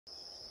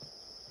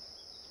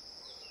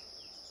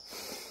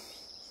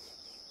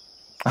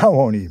I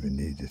won't even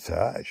need to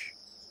touch.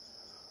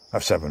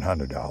 Of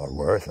 $700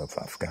 worth of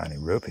Afghani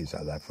rupees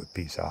I left with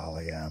Peace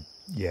Ali.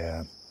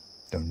 Yeah,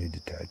 don't need to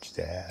touch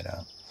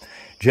that.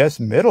 Just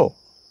middle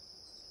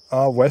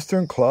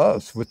Western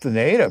clubs with the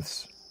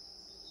natives.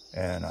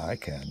 And I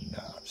can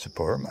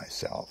support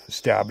myself,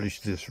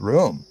 establish this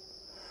room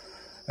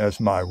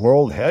as my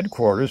world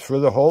headquarters for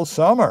the whole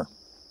summer.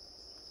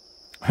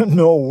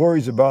 No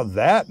worries about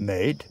that,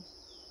 mate.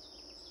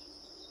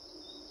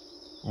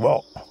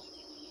 Well,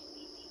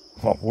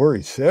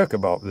 worry sick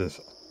about this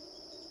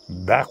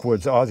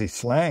backwoods Aussie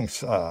slang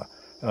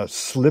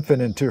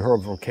slipping into her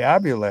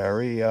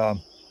vocabulary. Well,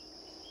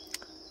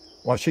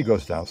 she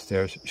goes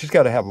downstairs. She's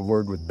got to have a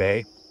word with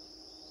Bay.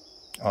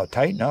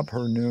 Tighten up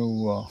her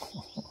new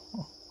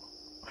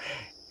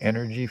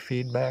energy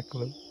feedback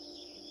loop.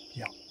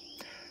 Yeah.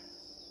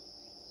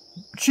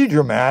 She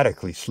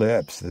dramatically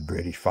slips the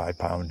British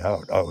 5-pound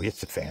note. Oh,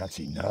 it's a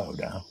fancy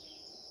note, huh?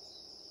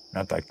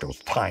 Not like those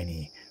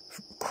tiny,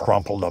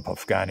 crumpled up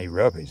Afghani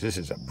rupees. This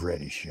is a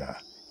British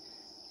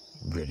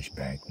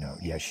banknote.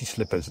 Yeah, she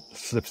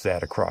slips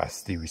that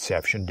across the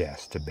reception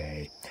desk to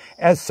Bay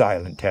as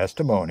silent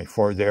testimony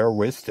for their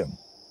wisdom.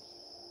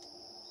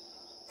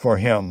 For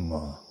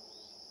him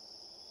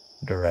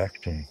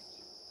directing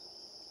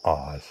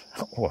Oz.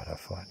 What a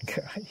fun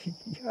guy.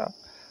 Yeah,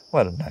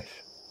 what a nice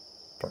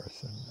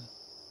person.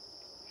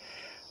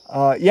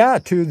 Yeah,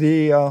 to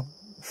the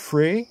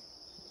free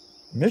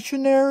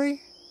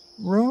missionary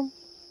room.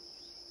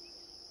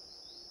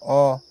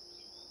 All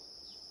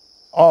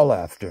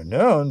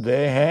afternoon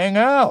they hang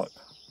out,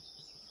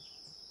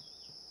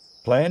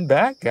 playing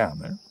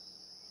backgammon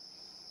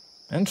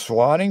and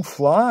swatting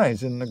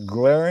flies in the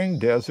glaring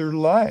desert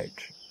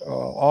light.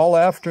 All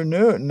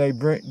afternoon they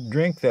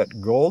drink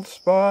that Gold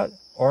Spot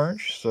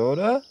orange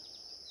soda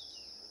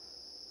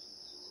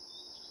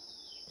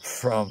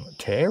from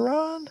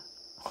Tehran.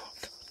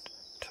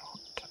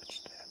 Don't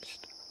touch that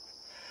stuff.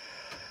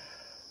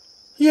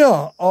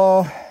 Yeah,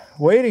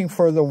 waiting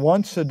for the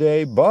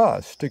once-a-day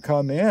bus to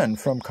come in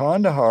from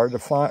Kandahar to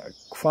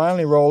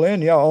finally roll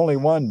in. Yeah, only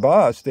one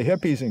bus. The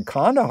hippies in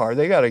Kandahar,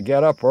 they got to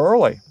get up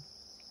early.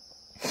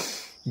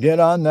 Get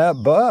on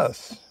that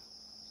bus.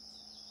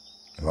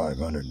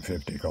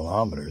 550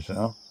 kilometers,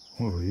 huh?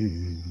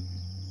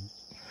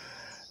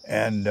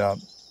 And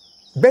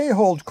Bay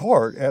holds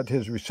court at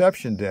his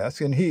reception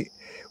desk, and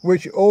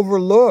which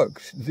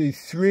overlooks the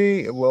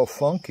three, well,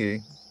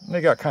 funky, they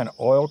got kind of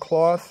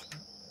oilcloth,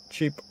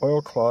 cheap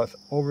oilcloth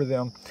over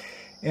them.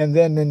 And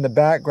then in the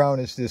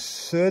background is this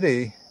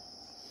sooty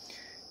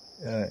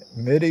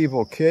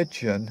medieval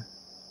kitchen.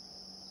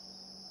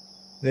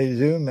 They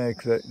do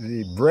make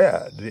the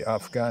bread, the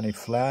Afghani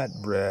flat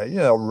bread,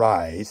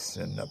 rice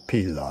and the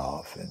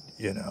pilaf and,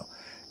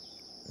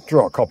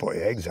 throw a couple of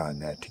eggs on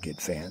that to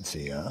get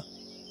fancy, huh?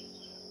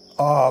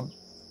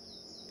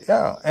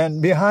 Yeah,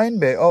 and behind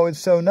Bay, it's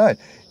so nice.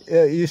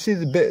 You see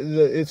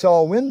it's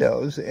all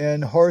windows,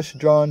 and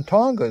horse-drawn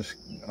tongas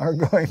are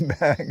going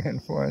back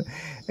and forth.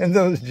 And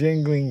those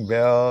jingling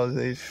bells,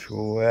 they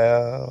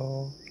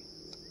swell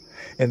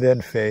and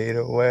then fade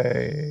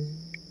away.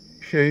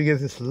 So you get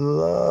this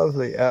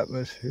lovely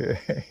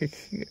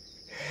atmospheric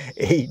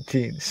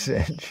 18th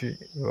century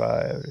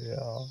vibe,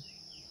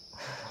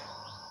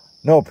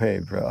 No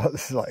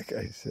paybrows, like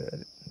I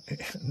said.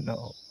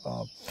 No.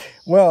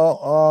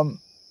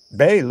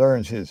 Bay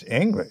learns his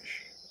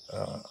English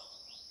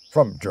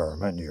from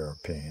German,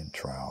 European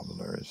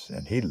travelers,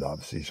 and he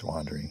loves these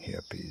wandering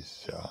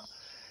hippies.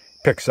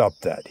 Picks up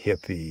that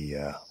hippie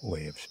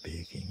way of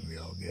speaking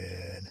real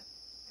good.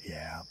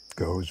 Yeah,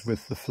 goes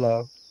with the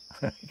flow.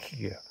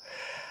 Yeah.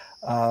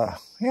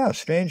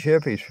 Strange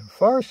hippies from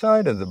far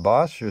side of the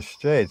Bosphorus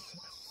Straits.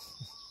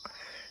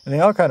 And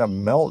they all kind of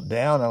melt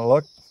down and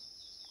look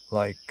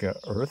like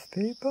Earth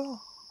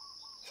people.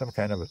 Some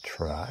kind of a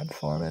tribe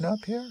forming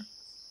up here.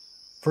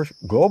 First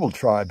global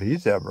tribe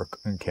he's ever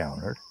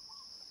encountered.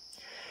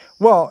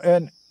 Well,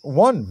 and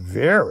one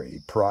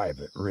very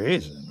private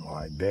reason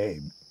why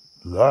Babe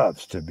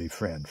loves to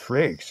befriend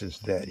freaks is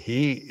that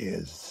he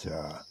is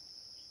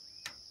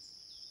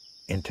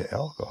into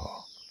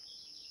alcohol.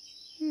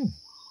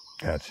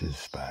 That's his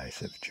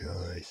spice of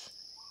choice.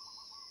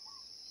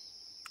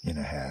 In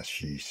a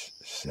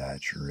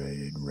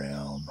hashish-saturated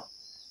realm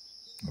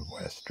of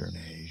Western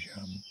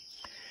Asia.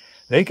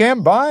 They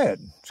can't buy it.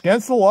 It's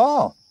against the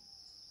law.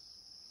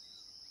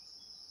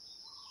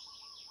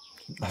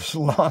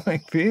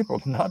 Islamic people,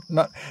 not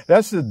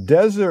that's the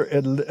desert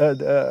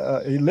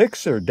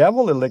elixir,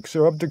 devil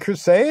elixir of the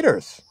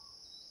Crusaders.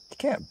 You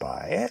can't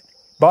buy it.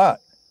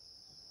 But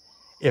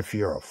if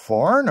you're a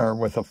foreigner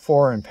with a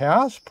foreign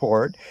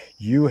passport,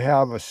 you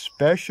have a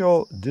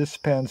special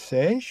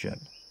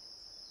dispensation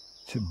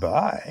to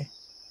buy,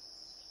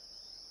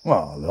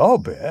 well, a little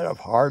bit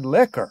of hard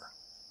liquor.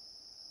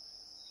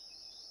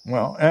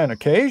 Well, and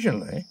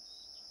occasionally,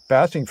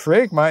 passing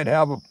freak might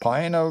have a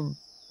pint of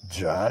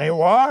Johnny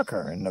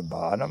Walker in the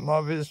bottom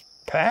of his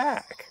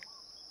pack.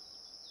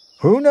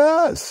 Who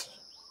knows?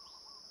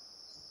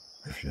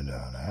 if you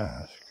don't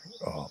ask.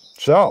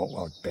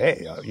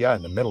 Bay,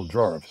 in the middle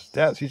drawer of his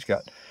desk, he's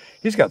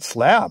got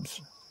slabs.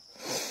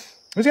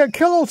 He's got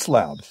kilo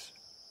slabs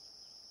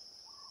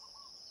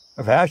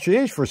of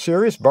hashish for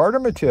serious barter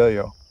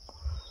material.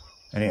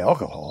 Any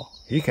alcohol,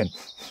 he can,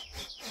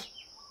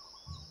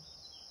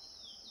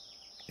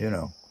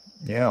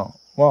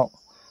 well,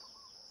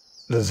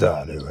 the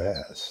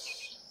Zaduess,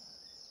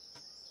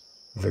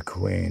 the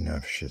Queen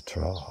of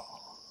Chitral,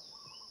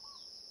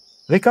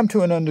 they come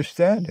to an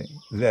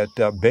understanding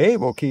that Bay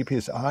will keep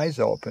his eyes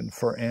open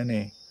for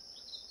any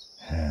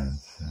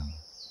handsome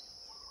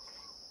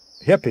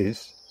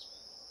hippies,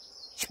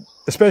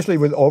 especially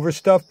with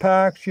overstuffed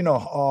packs,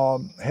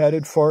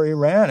 headed for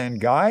Iran,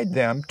 and guide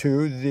them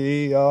to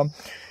the,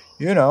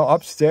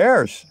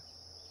 upstairs,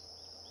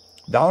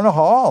 down the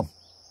hall,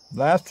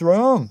 last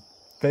room,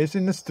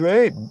 facing the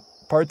street,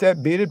 part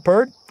that beaded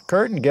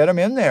curtain, get them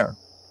in there.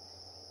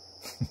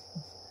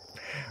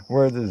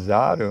 Where the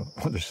Zadu,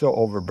 they're so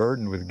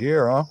overburdened with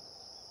gear, huh?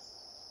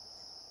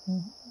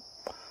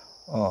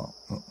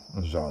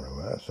 The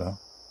Zaduess, huh?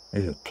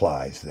 He just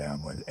plies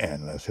them with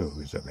endless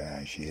hoods of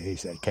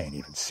hashish. They can't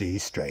even see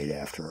straight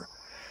after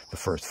the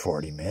first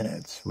 40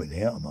 minutes with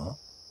him, huh?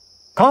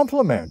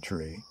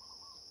 Complimentary.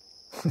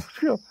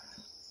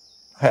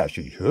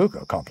 Hashish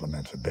hookah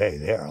compliments a Bay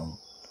there, huh?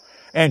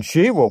 And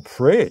she will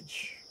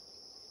preach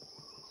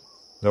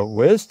the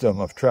wisdom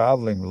of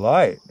traveling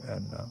light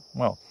and,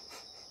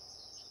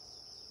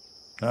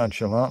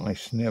 nonchalantly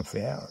sniff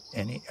out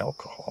any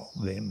alcohol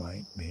they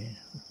might be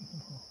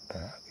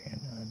packing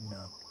and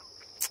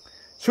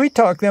sweet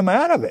talk them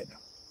out of it.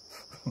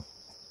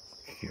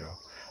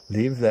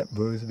 Leave that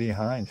booze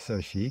behind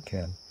so she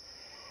can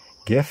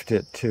gift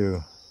it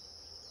to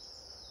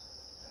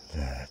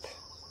that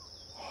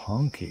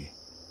hunky,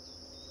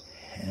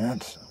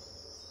 handsome,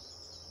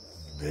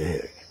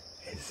 big,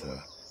 he's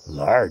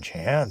large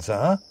hands,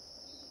 huh?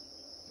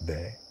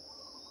 Bay.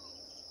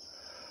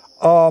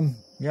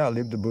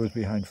 Leave the booze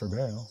behind for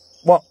Bay. Huh?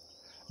 Well,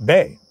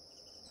 Bay,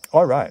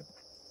 all right.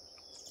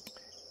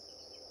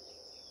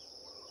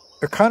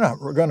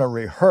 We're going to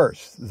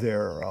rehearse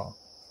their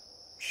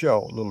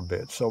show a little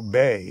bit. So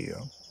Bay,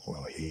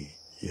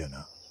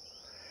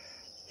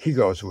 he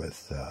goes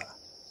with,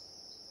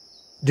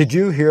 did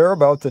you hear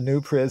about the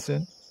new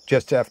prison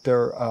just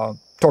after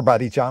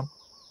Torbadijam?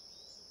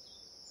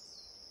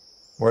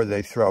 Where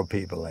they throw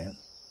people in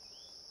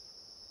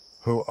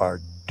who are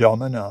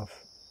dumb enough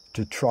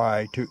to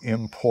try to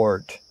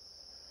import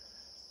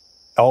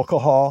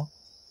alcohol.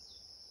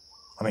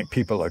 I mean,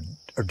 people are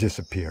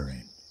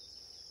disappearing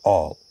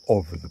all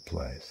over the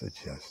place.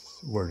 It's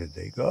just, where did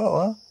they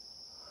go,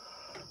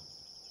 huh?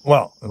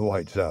 Well, the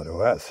white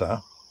Zaduess,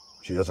 huh?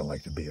 She doesn't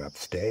like to be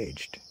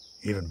upstaged,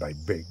 even by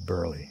big,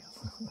 burly,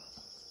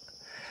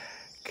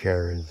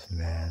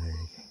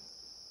 charismatic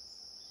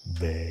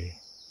Bay.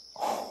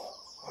 Oh,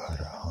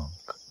 what a hunk.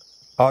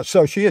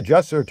 So she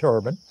adjusts her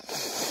turban,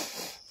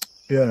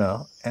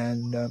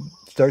 and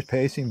starts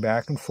pacing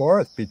back and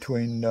forth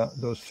between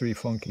those three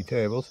funky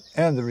tables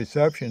and the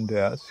reception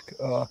desk.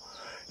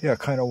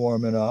 Kind of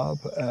warming up.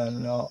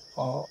 And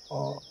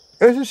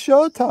it's a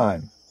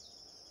showtime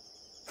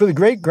for the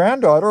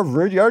great-granddaughter of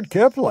Rudyard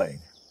Kipling.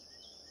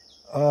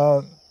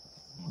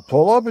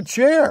 Pull up a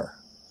chair.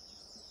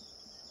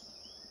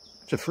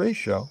 It's a free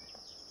show.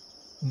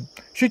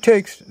 She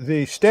takes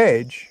the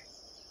stage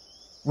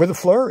with a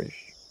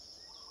flourish.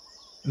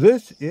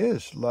 This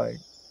is like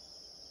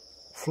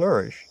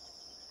flourish.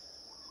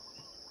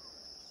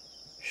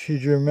 She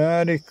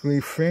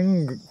dramatically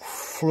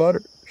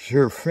flutters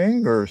her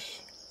fingers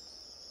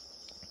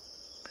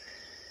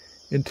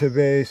into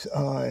Bay's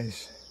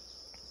eyes,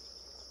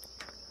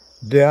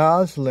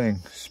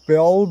 dazzling,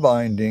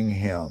 spellbinding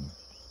him.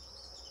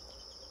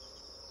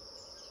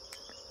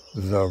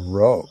 The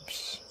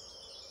ropes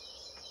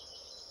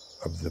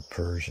of the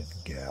Persian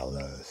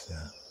gallows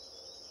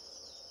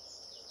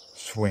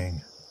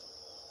swing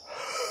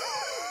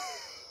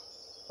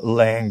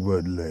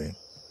languidly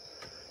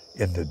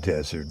in the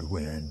desert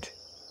wind.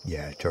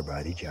 Yeah,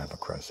 Torbadijam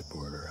across the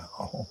border.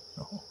 Oh,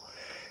 no.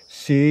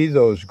 See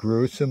those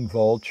gruesome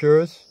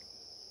vultures?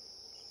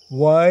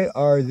 Why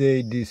are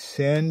they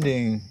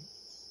descending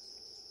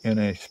in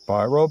a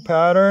spiral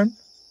pattern?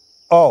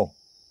 Oh,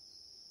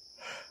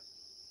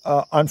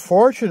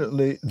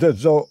 unfortunately, the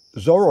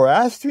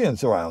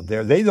Zoroastrians around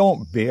there, they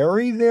don't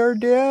bury their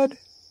dead.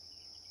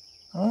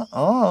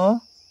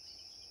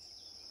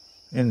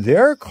 In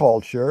their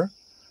culture,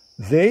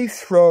 they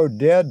throw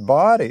dead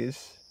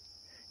bodies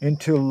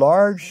into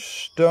large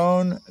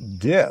stone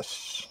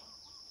discs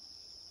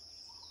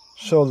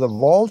so the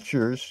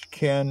vultures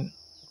can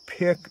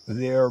pick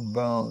their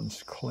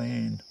bones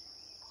clean.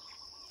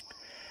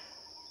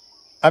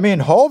 I mean,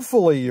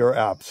 hopefully you're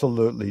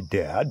absolutely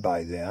dead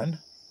by then.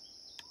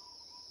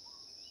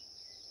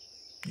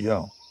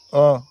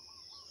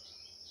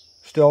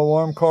 Still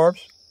warm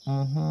corpse?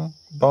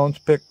 Bones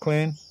picked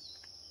clean?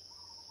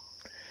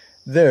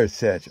 They're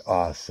such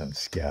awesome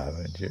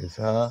scavengers,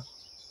 huh?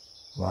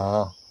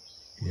 Wow.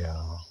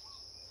 Yeah.